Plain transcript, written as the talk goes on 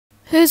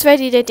Who's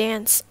ready to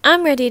dance?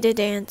 I'm ready to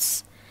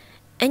dance.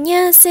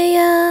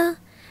 Annyeonghaseyo!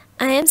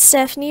 I am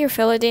Stephanie, your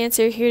fellow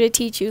dancer, here to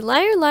teach you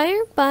Liar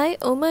Liar by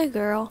Oh My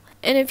Girl.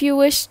 And if you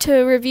wish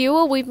to review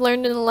what we've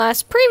learned in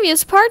the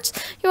previous parts,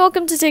 you're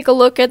welcome to take a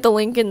look at the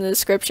link in the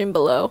description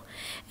below.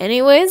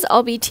 Anyways,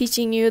 I'll be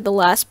teaching you the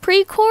last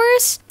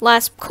pre-chorus,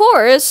 last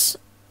chorus,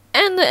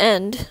 and the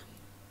end.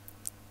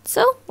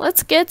 So,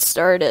 let's get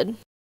started.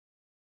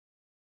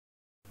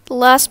 The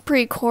last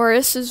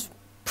pre-chorus is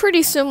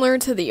pretty similar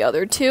to the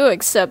other two,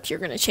 except you're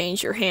going to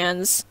change your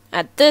hands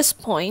at this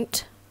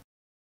point.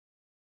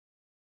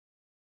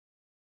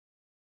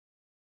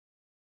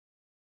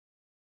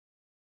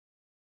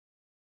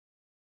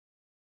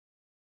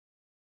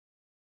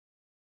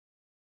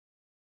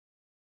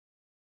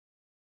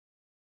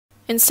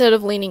 Instead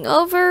of leaning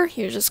over,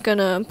 you're just going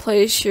to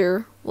place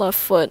your left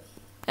foot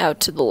out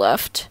to the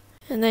left.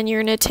 And then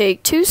you're going to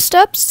take 2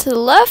 steps to the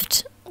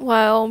left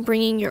while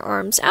bringing your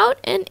arms out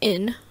and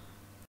in.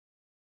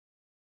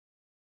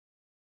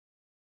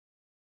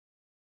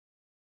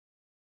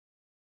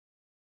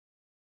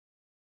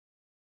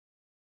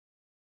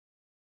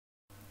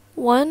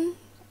 One,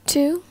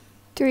 2,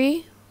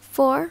 3,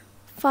 4,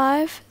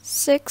 5,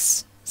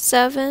 6,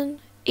 7,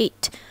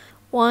 8.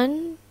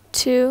 1,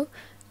 2,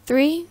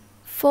 3,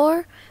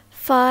 4,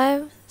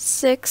 5,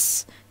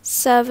 6,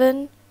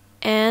 7,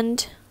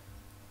 and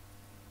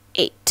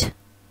 8.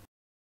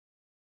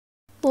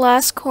 The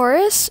last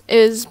chorus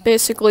is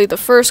basically the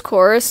first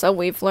chorus that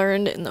we've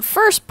learned in the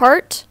first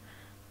part,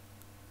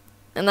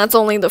 and that's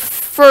only the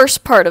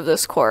first part of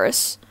this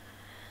chorus.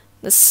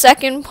 The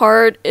second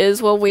part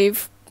is what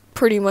we've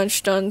pretty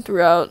much done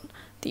throughout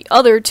the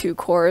other 2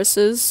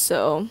 choruses,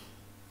 so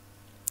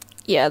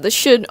yeah, this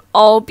should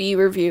all be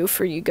review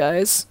for you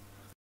guys.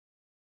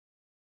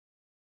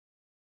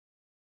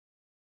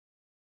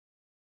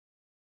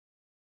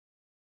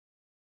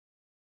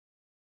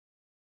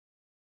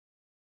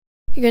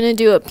 You're going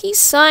to do a peace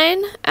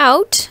sign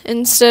out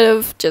instead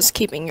of just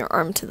keeping your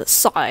arm to the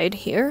side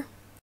here.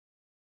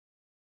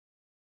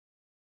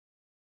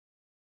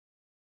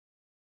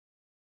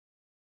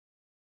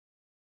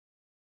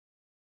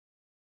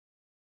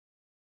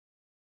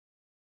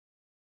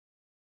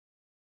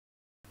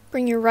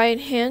 Bring your right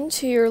hand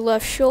to your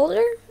left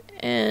shoulder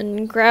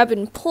and grab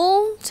and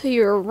pull to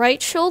your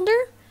right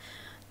shoulder.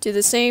 Do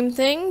the same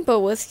thing but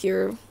with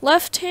your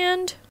left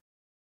hand.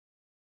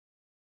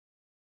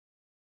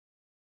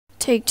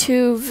 Take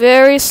 2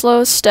 very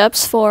slow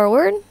steps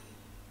forward,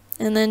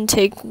 and then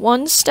take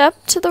 1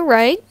 step to the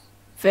right,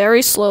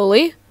 very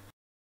slowly.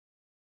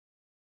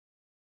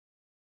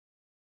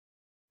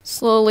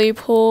 Slowly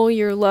pull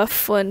your left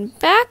foot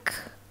back,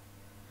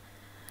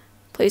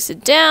 place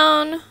it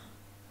down, and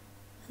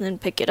then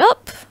pick it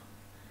up,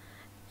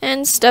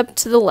 and step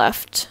to the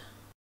left.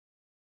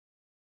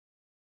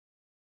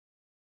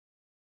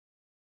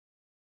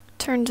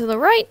 Turn to the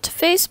right to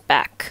face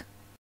back.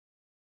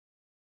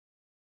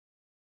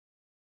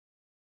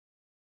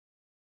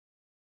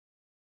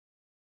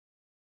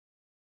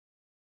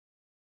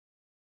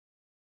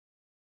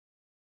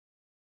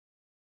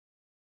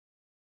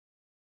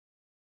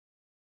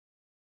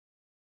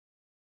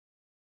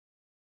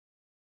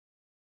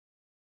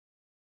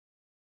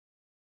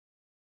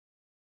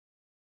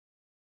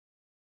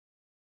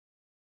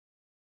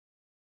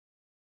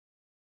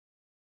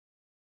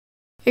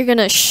 You're going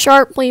to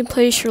sharply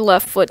place your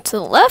left foot to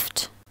the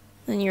left,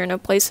 then you're going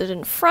to place it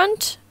in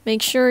front.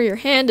 Make sure your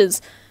hand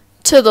is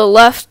to the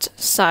left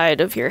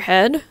side of your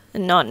head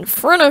and not in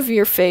front of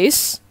your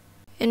face,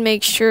 and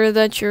make sure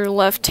that your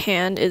left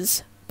hand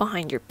is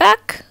behind your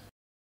back.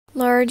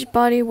 Large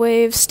body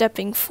wave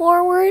stepping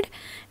forward,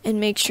 and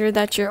make sure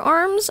that your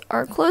arms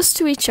are close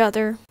to each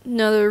other.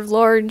 Another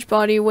large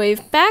body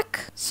wave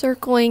back,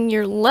 circling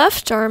your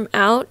left arm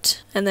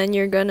out, and then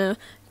you're going to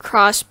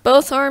cross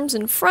both arms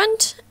in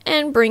front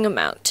and bring them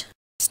out.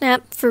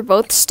 Snap for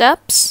both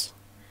steps.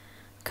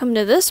 Come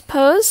to this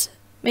pose.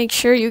 Make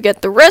sure you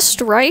get the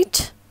wrist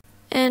right.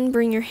 And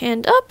bring your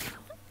hand up.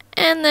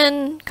 And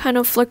then kind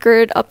of flicker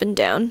it up and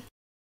down.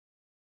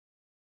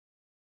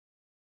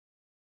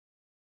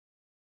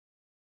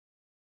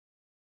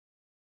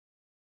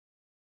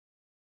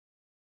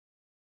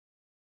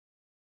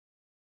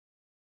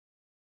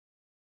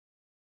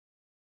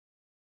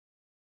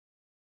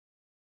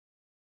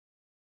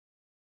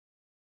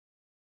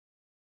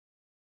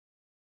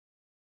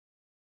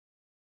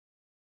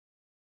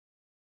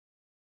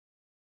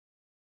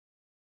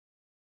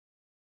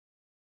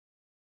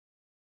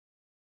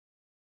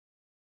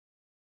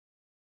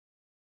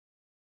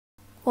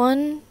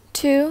 One,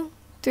 2,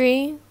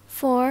 3,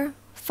 4,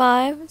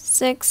 5,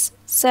 6,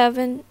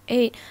 7,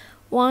 8.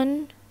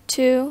 1,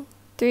 2,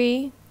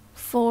 3,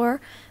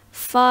 4,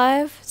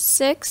 5,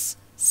 6,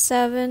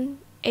 7,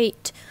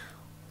 8.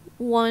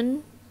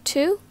 1,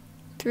 2,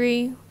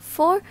 3,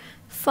 4,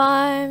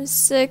 5,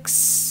 6,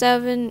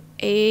 7,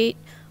 8.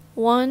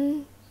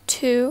 1,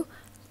 2,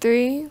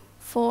 3,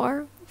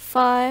 4,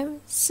 5,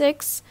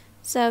 6,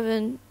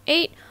 7,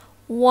 8.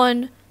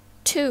 1,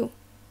 2,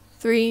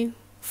 3,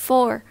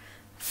 4,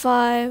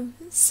 5,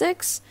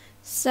 6,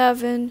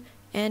 7,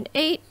 and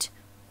 8.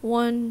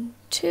 1,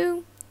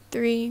 2,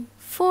 3,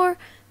 4,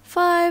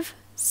 5,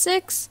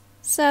 6,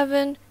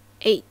 7,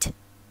 8.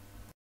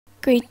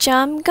 Great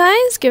job,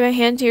 guys. Give a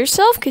hand to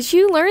yourself because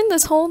you learned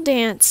this whole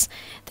dance.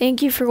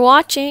 Thank you for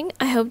watching.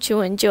 I hope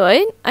you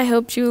enjoyed. I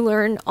hope you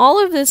learned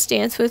all of this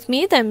dance with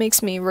me. That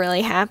makes me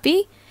really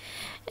happy.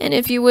 And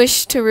if you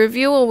wish to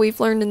review what we've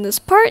learned in this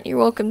part, you're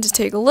welcome to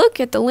take a look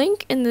at the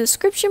link in the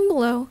description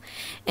below.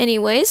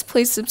 Anyways,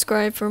 please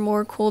subscribe for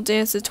more cool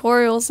dance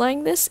tutorials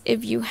like this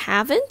if you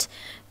haven't.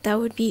 That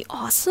would be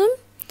awesome.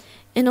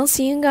 And I'll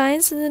see you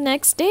guys in the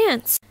next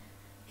dance.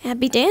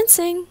 Happy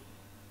dancing!